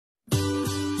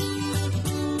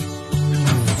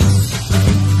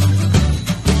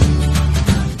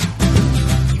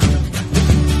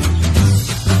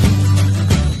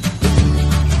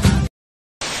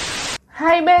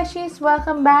beshies!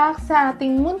 Welcome back sa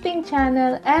ating munting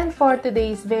channel, and for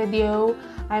today's video,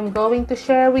 I'm going to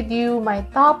share with you my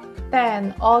top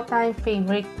 10 all-time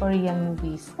favorite Korean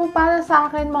movies. Kung para sa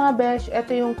akin mga besh,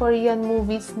 ito yung Korean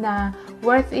movies na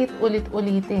worth it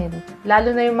ulit-ulitin.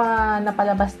 Lalo na yung mga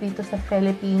napalabas dito sa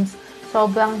Philippines,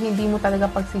 sobrang hindi mo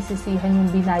talaga pagsisisihan yung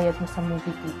binayad mo sa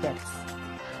movie tickets.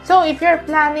 So if you're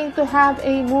planning to have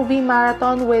a movie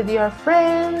marathon with your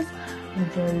friends,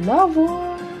 with your loved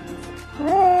ones,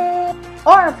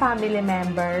 or family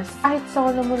members, kahit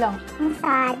solo mo lang.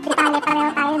 Pareho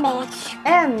tayo, besh.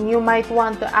 And you might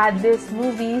want to add this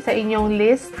movie sa inyong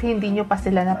list if hindi nyo pa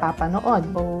sila napapanood.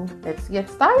 So, let's get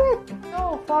started!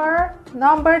 So, for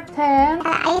number 10,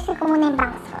 Ayusin ko muna yung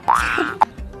bangso.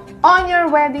 On Your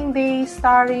Wedding Day,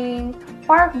 starring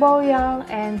Park Bo-young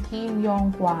and Kim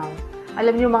Yong-kwang.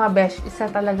 Alam nyo mga besh, isa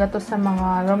talaga to sa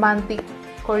mga romantic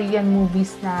Korean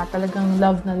movies na talagang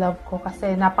love na love ko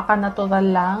kasi napaka-natural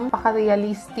lang,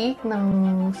 napaka-realistic ng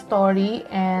story,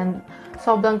 and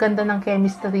sobrang ganda ng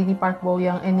chemistry ni Park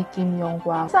Bo-young and ni Kim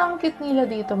Yong-kwang. Sa ang cute nila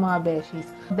dito mga beshies.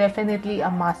 Definitely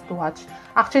a must watch.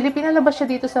 Actually, pinalabas siya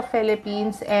dito sa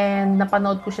Philippines and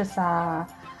napanood ko siya sa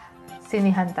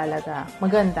sinihan talaga.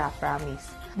 Maganda,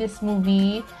 promise. This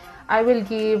movie, I will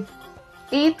give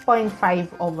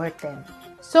 8.5 over 10.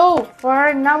 So,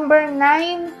 for number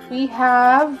 9, we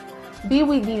have Be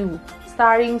With You,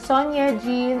 starring Son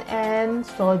Ye-jin and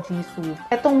So Ji-soo.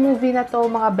 Itong movie na to,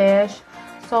 mga besh,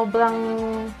 sobrang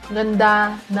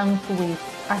ganda ng twist.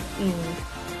 As in,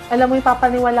 alam mo,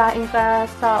 ipapaniwalain ka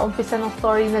sa umpisa ng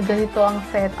story na ganito ang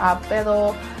setup,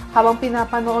 pero habang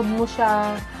pinapanood mo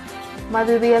siya,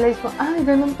 marirealize mo,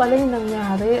 ganun pala yung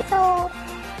nangyari. So,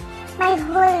 my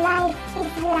whole life is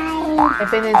a lie.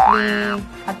 Definitely,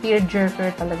 a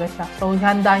tearjerker talaga siya. So,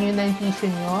 handa nyo na yung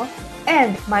tissue nyo.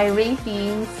 And, my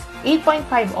ratings,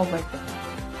 8.5 over 10.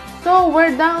 So,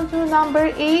 we're down to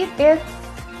number 8. It's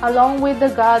Along with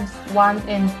the Gods 1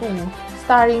 and 2.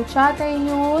 Starring Cha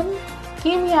Tae-yoon,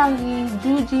 Kim Yang-gi,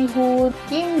 Joo Ji-hoon,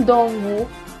 Kim Dong-wook,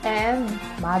 and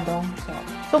Ma Dong-seok.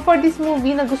 So, for this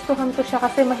movie, nagustuhan ko siya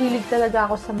kasi mahilig talaga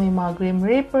ako sa may mga Grim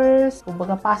Reapers.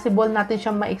 Kumbaga, possible natin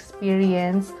siyang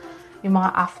ma-experience yung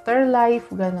mga afterlife,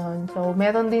 ganon. So,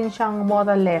 meron din siyang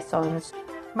moral lessons.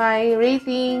 My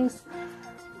ratings,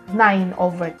 9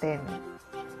 over 10.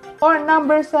 For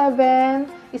number 7,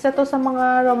 isa to sa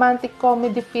mga romantic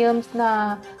comedy films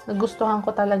na nagustuhan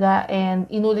ko talaga and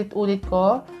inulit-ulit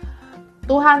ko.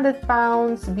 200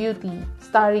 Pounds Beauty,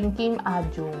 starring Kim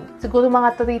A-jung. Siguro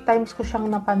mga 3 times ko siyang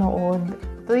napanood.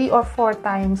 3 or 4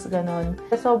 times, ganon.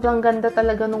 Sobrang ganda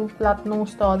talaga nung plot nung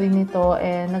story nito,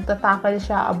 and nagtatakal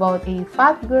siya about a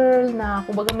fat girl na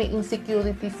kumbaga may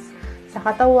insecurities sa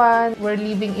katawan. We're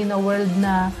living in a world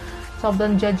na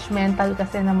sobrang judgmental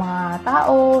kasi ng mga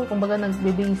tao. Kumbaga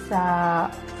nagbe-base sa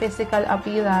physical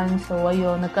appearance. So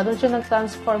ayun, nagkaroon siya ng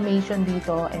transformation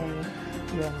dito, and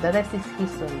yun, the rest is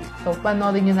history. So,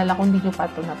 panoorin nyo na lang kung hindi nyo pa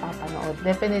ito napapanood.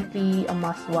 Definitely a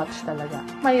must-watch talaga.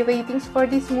 My ratings for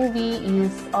this movie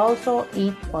is also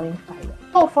 8.5.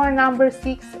 So, for number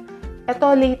 6, ito,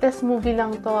 latest movie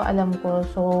lang to, alam ko.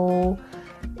 So,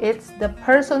 it's The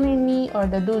Person in Me or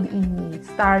The Dude in Me,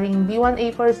 starring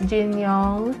B1A First Jin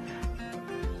Young,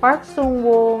 Park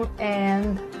Sung-won,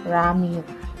 and Ramir.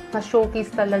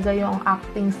 Na-showcase talaga yung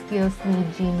acting skills ni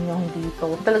Jin Young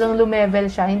dito. Talagang lumevel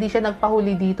siya. Hindi siya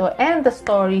nagpahuli dito. And the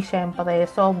story, syempre,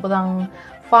 sobrang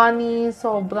funny,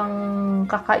 sobrang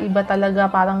kakaiba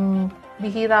talaga. Parang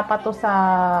bihira pa to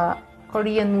sa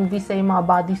Korean movies sa yung mga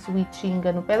body switching,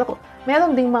 gano'n. Pero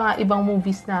meron ding mga ibang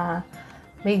movies na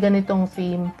may ganitong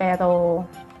theme. Pero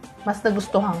mas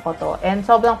nagustuhan ko to. And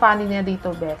sobrang funny niya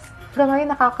dito, best. Hanggang ngayon,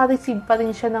 nakaka-receive pa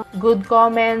rin siya ng good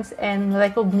comments and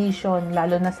recognition,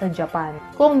 lalo na sa Japan.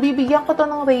 Kung bibigyan ko to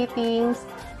ng ratings,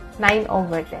 9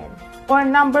 over 10. For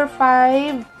number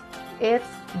 5, it's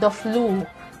The Flu.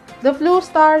 The Flu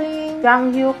starring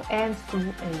Jang Hyuk and Soo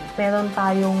A. Meron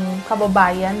tayong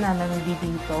kababayan na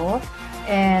nandito,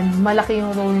 and malaki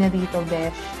yung role niya dito,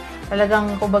 besh.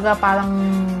 Talagang, kumbaga, parang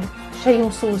siya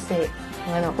yung susi.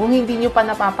 Ano, kung hindi nyo pa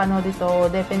napapanood ito,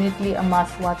 definitely a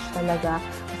must-watch talaga.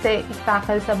 Kasi it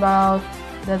tackles about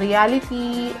the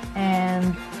reality,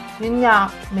 and yun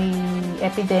nga, may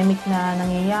epidemic na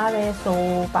nangyayari. So,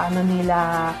 paano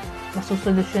nila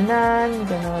masusolusyonan,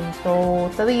 ganun. So,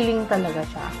 thrilling talaga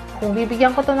siya. Kung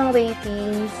bibigyan ko to ng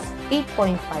ratings,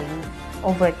 8.5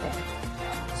 over 10.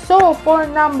 So, for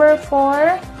number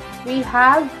 4, we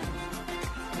have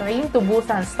Train to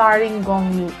Busan starring Gong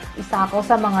Yoo. Isa ako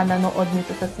sa mga nanood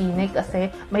nito sa sine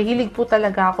kasi mahilig po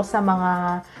talaga ako sa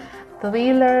mga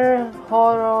thriller,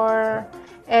 horror,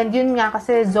 and yun nga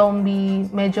kasi zombie,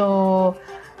 medyo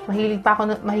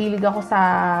Mahilig ako sa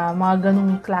mga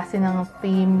ganung klase ng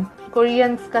theme.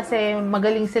 Koreans kasi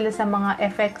magaling sila sa mga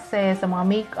effects sa mga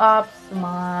makeups,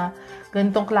 mga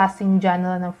ganitong klaseng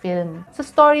genre ng film. Sa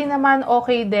story naman,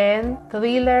 okay din.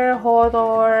 Thriller,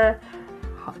 horror,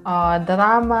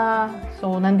 drama.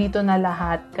 So, nandito na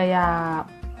lahat. Kaya,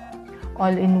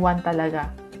 all in one talaga.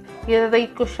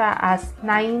 I-rate ko siya as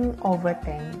 9/10.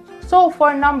 So,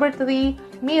 for number 3,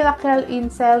 Miracle in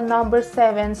Cell number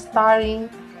 7 starring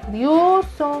Ryu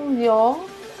Sung-young,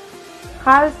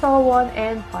 Kal-seo-won,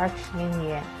 and Park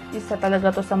Shin-ye. Isa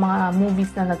talaga to sa mga movies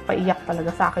na nagpaiyak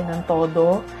talaga sa akin ng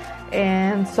todo.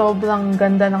 And sobrang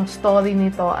ganda ng story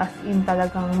nito, as in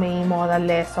talagang may moral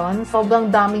lesson. Sobrang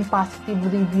daming positive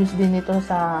reviews din nito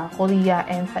sa Korea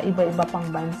and sa iba-iba pang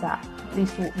bansa.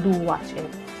 Please do watch it.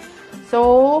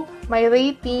 So, my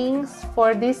ratings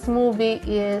for this movie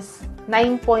is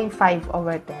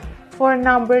 9.5/10. For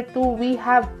number 2, we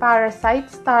have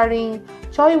Parasite starring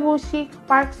Choi Woo-sik,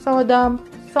 Park Seo-dam,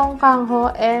 Song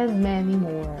Kang-ho, and many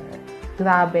more.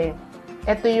 Grabe.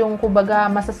 Ito yung kumbaga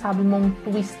masasabi mong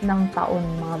twist ng taon,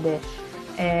 mga besh.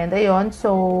 And ayun,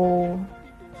 so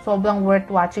sobrang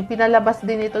worth watching. Pinalabas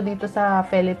din ito dito sa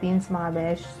Philippines, mga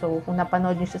besh. So kung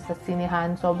napanood nyo siya sa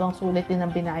sinihan, sobrang sulit din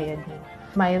ang binayad nyo.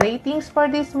 My ratings for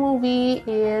this movie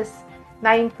is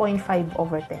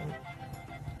 9.5/10.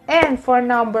 And for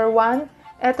number 1,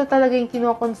 ito talaga yung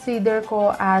kino-consider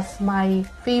ko as my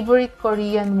favorite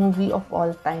Korean movie of all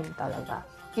time talaga.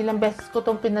 Ilang beses ko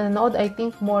itong pinanood, I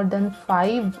think more than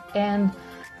 5, and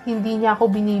hindi niya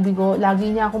ako binibigo.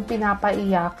 Lagi niya akong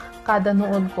pinapaiyak kada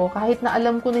nood ko. Kahit na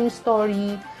alam ko na yung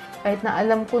story, kahit na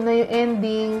alam ko na yung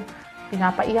ending,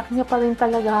 pinapaiyak niya pa rin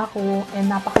talaga ako.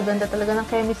 And napakaganda talaga ng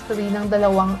chemistry ng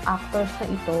dalawang actors na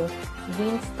ito.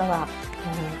 Vince Tarap.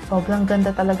 Sobrang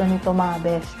ganda talaga nito, mga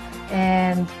besh.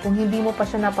 And kung hindi mo pa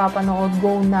siya napapanood,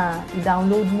 go na.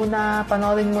 I-download mo na,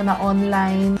 panoorin mo na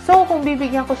online. So, kung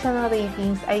bibigyan ko siya ng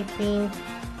ratings, I think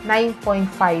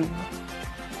 9.5/10.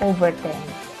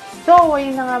 So,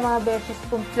 ayun na nga, mga beshes.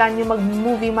 Kung plan nyo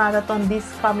mag-movie marathon this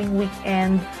coming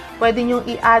weekend, pwede nyo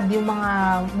i-add yung mga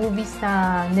movies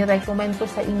na nirecommend ko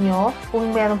sa inyo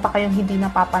kung meron pa kayong hindi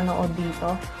napapanood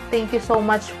dito. Thank you so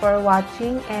much for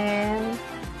watching and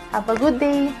have a good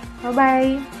day.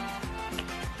 Bye-bye!